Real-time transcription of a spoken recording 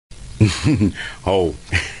Hawu.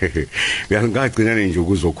 Ngiyangagcina nje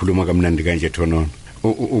ukuzokhuluma kamnandi kanje Thonono.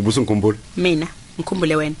 Ubusungikhumbula? Mina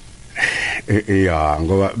ngikhumbule wena. Yeah,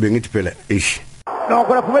 ngoba bengithi phela No,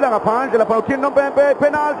 khona phumela ngaphandle lapha uthini Nompempe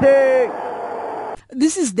penalty.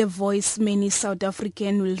 This is the voice many South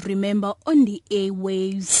African will remember on the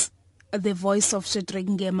airwaves. The voice of Shadrack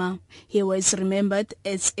Ngema. He was remembered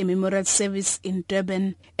as a memorial service in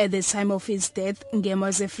Durban. At the time of his death, Ngema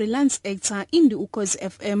was a freelance actor in the Ukhozi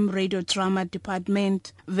FM radio drama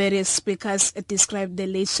department. Various speakers described the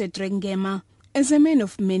late Shadrack Ngema as a man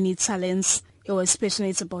of many talents. He was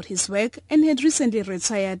passionate about his work and had recently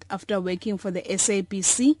retired after working for the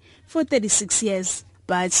SABC for 36 years.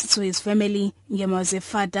 But to his family, Ngema was a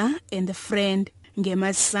father and a friend.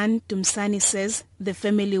 Ngema's son, Tumsani, says the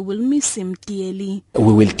family will miss him dearly.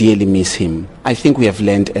 We will dearly miss him. I think we have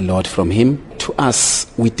learned a lot from him. To us,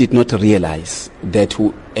 we did not realize that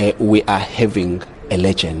we are having a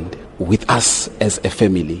legend with us as a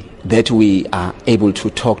family, that we are able to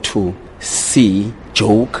talk to, see,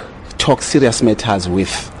 joke, talk serious matters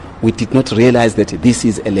with. We did not realize that this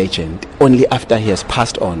is a legend. Only after he has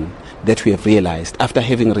passed on that we have realized, after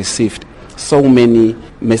having received so many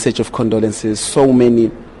messages of condolences, so many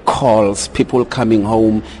calls, people coming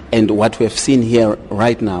home, and what we have seen here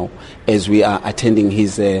right now as we are attending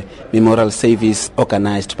his memorial service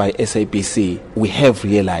organized by SABC, we have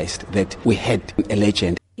realized that we had a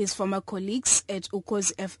legend. His former colleagues at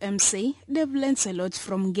Ukhozi FM say they've learned a lot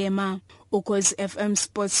from Ngema. Ukhozi FM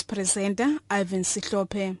sports presenter Ivan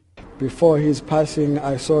Sihlope. Before his passing,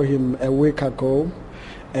 I saw him a week ago,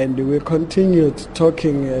 and we continued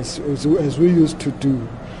talking as we used to do.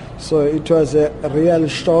 So it was a real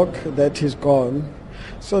shock that he's gone.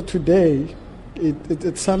 So today,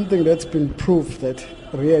 it's something that's been proved that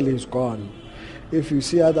really is gone. If you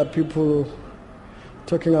see other people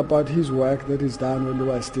talking about his work that he's done when he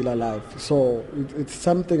was still alive. So it's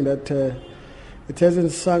something that it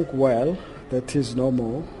hasn't sunk well, that is no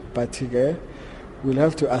more, but we'll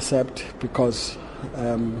have to accept because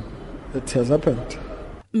it has happened.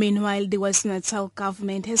 Meanwhile, the KwaZulu-Natal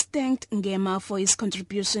government has thanked Ngema for his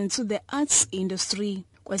contribution to the arts industry.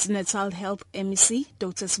 KwaZulu-Natal Health MEC,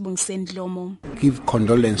 Dr. Sibongiseni Dlomo. Give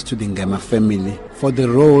condolence to the Ngema family for the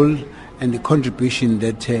role and the contribution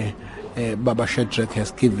that Baba Shadrack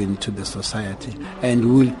has given to the society. And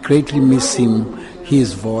we will greatly miss him,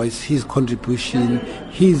 his voice, his contribution,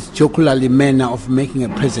 his jocular manner of making a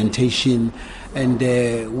presentation. And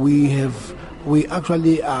we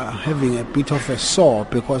actually are having a bit of a sore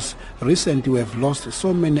because recently we have lost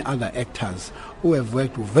so many other actors who have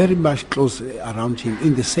worked very much close around him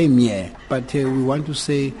in the same year. But we want to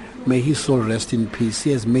say, may his soul rest in peace.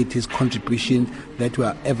 He has made his contribution that we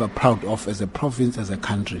are ever proud of as a province, as a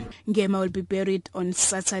country. Ngema will be buried on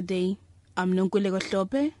Saturday. I'm Nonkululeko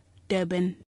Hlope, Durban.